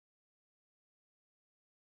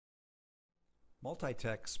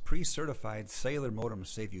MultiTech's pre-certified cellular modems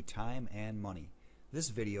save you time and money. This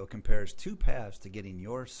video compares two paths to getting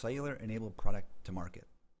your cellular-enabled product to market.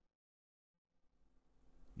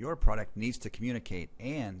 Your product needs to communicate,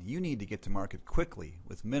 and you need to get to market quickly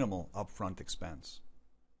with minimal upfront expense.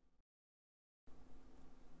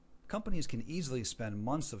 Companies can easily spend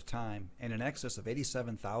months of time and in excess of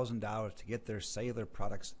 $87,000 to get their cellular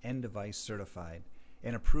products end-device certified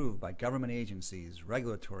and approved by government agencies,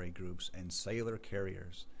 regulatory groups, and cellular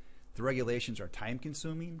carriers. The regulations are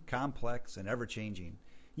time-consuming, complex, and ever-changing.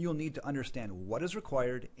 You'll need to understand what is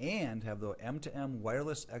required and have the M2M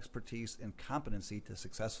wireless expertise and competency to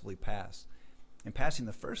successfully pass. And passing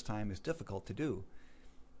the first time is difficult to do.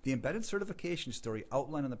 The embedded certification story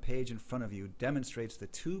outlined on the page in front of you demonstrates the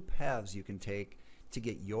two paths you can take to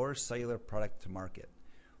get your cellular product to market.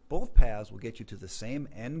 Both paths will get you to the same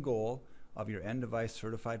end goal of your end-device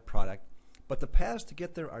certified product, but the paths to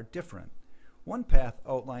get there are different. One path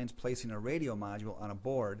outlines placing a radio module on a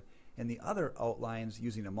board, and the other outlines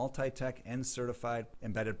using a MultiTech end-certified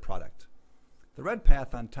embedded product. The red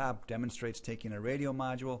path on top demonstrates taking a radio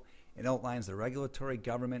module and outlines the regulatory,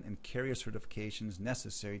 government, and carrier certifications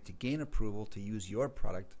necessary to gain approval to use your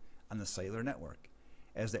product on the cellular network.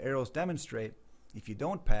 As the arrows demonstrate, if you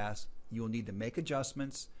don't pass, you will need to make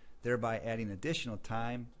adjustments, thereby adding additional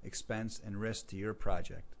time, expense, and risk to your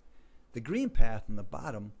project. The green path on the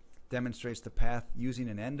bottom demonstrates the path using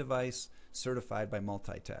an end device certified by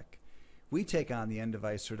MultiTech. We take on the end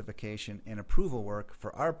device certification and approval work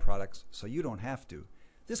for our products so you don't have to.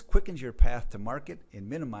 This quickens your path to market and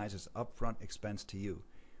minimizes upfront expense to you.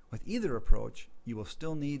 With either approach, you will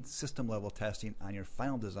still need system-level testing on your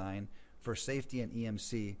final design for safety and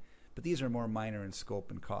EMC, but these are more minor in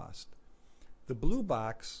scope and cost. The blue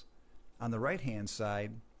box on the right-hand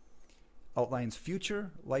side outlines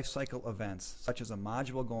future lifecycle events, such as a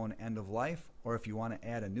module going end of life or if you want to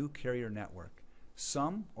add a new carrier network.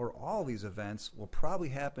 Some or all of these events will probably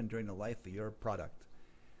happen during the life of your product.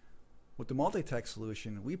 With the MultiTech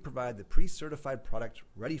solution, we provide the pre-certified product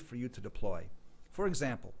ready for you to deploy. For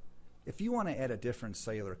example, if you want to add a different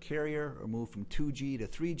cellular carrier or move from 2G to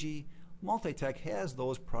 3G, MultiTech has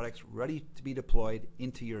those products ready to be deployed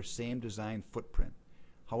into your same design footprint.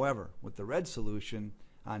 However, with the red solution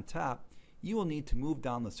on top, you will need to move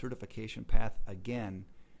down the certification path again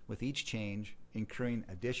with each change, incurring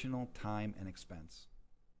additional time and expense.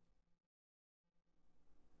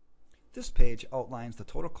 This page outlines the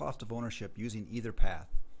total cost of ownership using either path.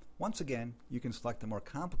 Once again, you can select a more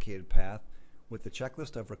complicated path with the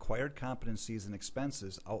checklist of required competencies and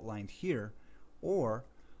expenses outlined here, or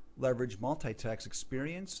leverage MultiTech's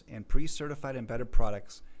experience and pre-certified embedded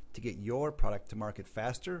products to get your product to market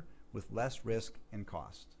faster with less risk and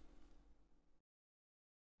cost.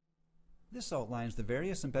 This outlines the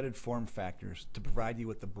various embedded form factors to provide you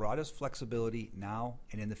with the broadest flexibility now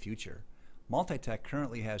and in the future. MultiTech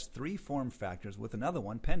currently has 3 form factors with another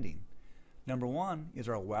one pending. Number 1 is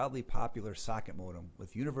our wildly popular socket modem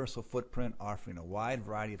with universal footprint offering a wide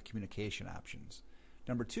variety of communication options.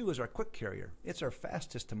 Number 2 is our quick carrier. It's our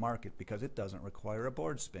fastest to market because it doesn't require a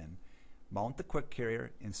board spin. Mount the quick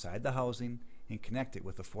carrier inside the housing and connect it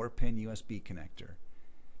with a 4-pin USB connector.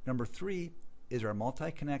 Number 3 is our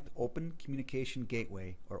Multi-Connect Open Communication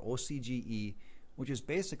Gateway, or ocg-e, which is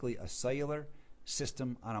basically a cellular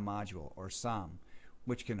system on a module, or SOM,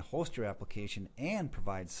 which can host your application and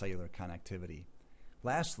provide cellular connectivity.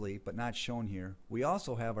 Lastly, but not shown here, we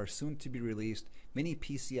also have our soon-to-be-released mini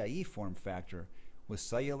PCIe form factor with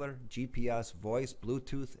cellular, GPS, voice,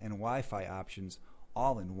 Bluetooth, and Wi-Fi options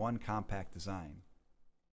all in one compact design.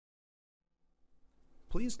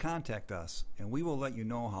 Please contact us and we will let you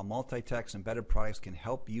know how MultiTech's embedded products can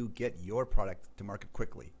help you get your product to market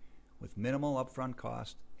quickly with minimal upfront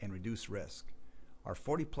cost and reduced risk. Our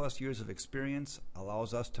 40+ years of experience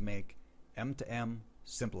allows us to make M2M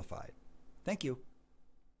simplified. Thank you.